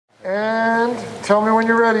And tell me when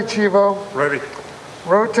you're ready, Chivo. Ready.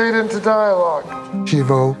 Rotate into dialogue.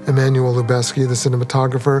 Chivo Emmanuel Lubezki, the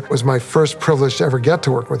cinematographer, was my first privilege to ever get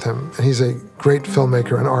to work with him. And he's a great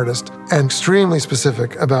filmmaker and artist, and extremely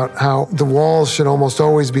specific about how the walls should almost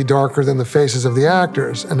always be darker than the faces of the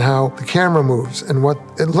actors, and how the camera moves and what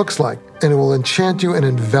it looks like. And it will enchant you and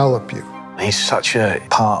envelop you. He's such a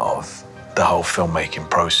part of the whole filmmaking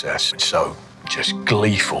process. It's so just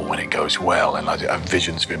gleeful when it goes well, and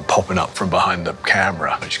visions of him popping up from behind the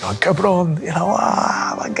camera. He's going, "Cabron," you know,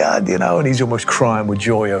 "ah, my God," you know, and he's almost crying with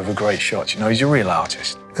joy over great shots. You know, he's a real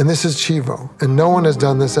artist. And this is Chivo, and no one has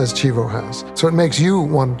done this as Chivo has. So it makes you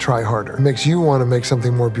want to try harder. It makes you want to make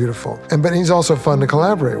something more beautiful. But he's also fun to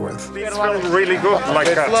collaborate with. It's really good, like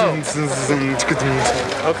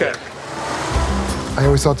Okay. I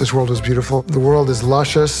always thought this world was beautiful. The world is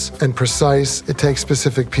luscious and precise. It takes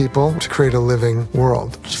specific people to create a living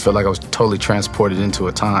world. I felt like I was totally transported into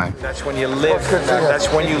a time. That's when you live. That's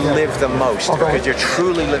when you live the most, because you're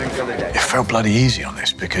truly living for the day. It felt bloody easy on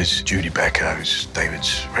this because Judy Becker, who's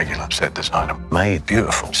David's regular set designer, made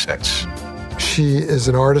beautiful sets. She is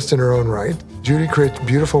an artist in her own right. Judy creates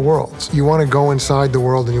beautiful worlds. You want to go inside the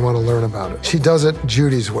world and you want to learn about it. She does it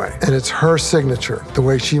Judy's way, and it's her signature, the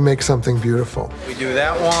way she makes something beautiful. We do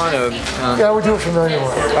that one, or, Yeah, we do a familiar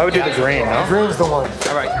one. I would do the green, no? Green's the one.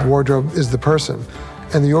 All right. The wardrobe is the person,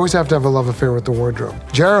 and you always have to have a love affair with the wardrobe.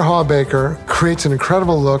 Jared Hawbaker creates an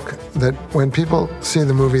incredible look that when people see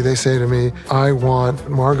the movie, they say to me, "I want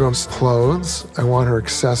Margot's clothes, I want her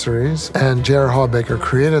accessories," and Jared Hawbaker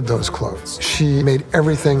created those clothes. She made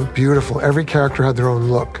everything beautiful. Every character had their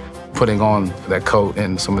own look. Putting on that coat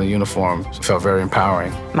and some of the uniforms felt very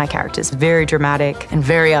empowering. My character's very dramatic and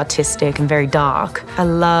very artistic and very dark. I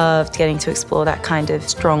loved getting to explore that kind of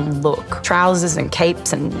strong look. Trousers and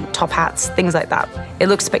capes and top hats, things like that. It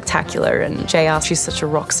looks spectacular, and JR, she's such a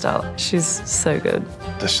rock star. She's so good.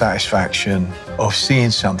 The satisfaction of seeing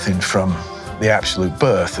something from the absolute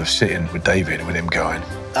birth of sitting with David, with him going,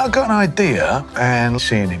 "I've got an idea," and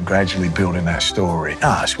seeing him gradually building that story.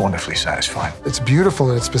 It's wonderfully satisfying. It's beautiful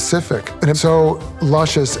and it's specific, and it's so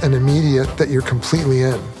luscious and immediate that you're completely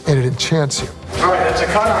in, and it enchants you. All right, that's a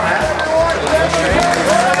cut on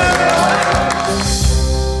that.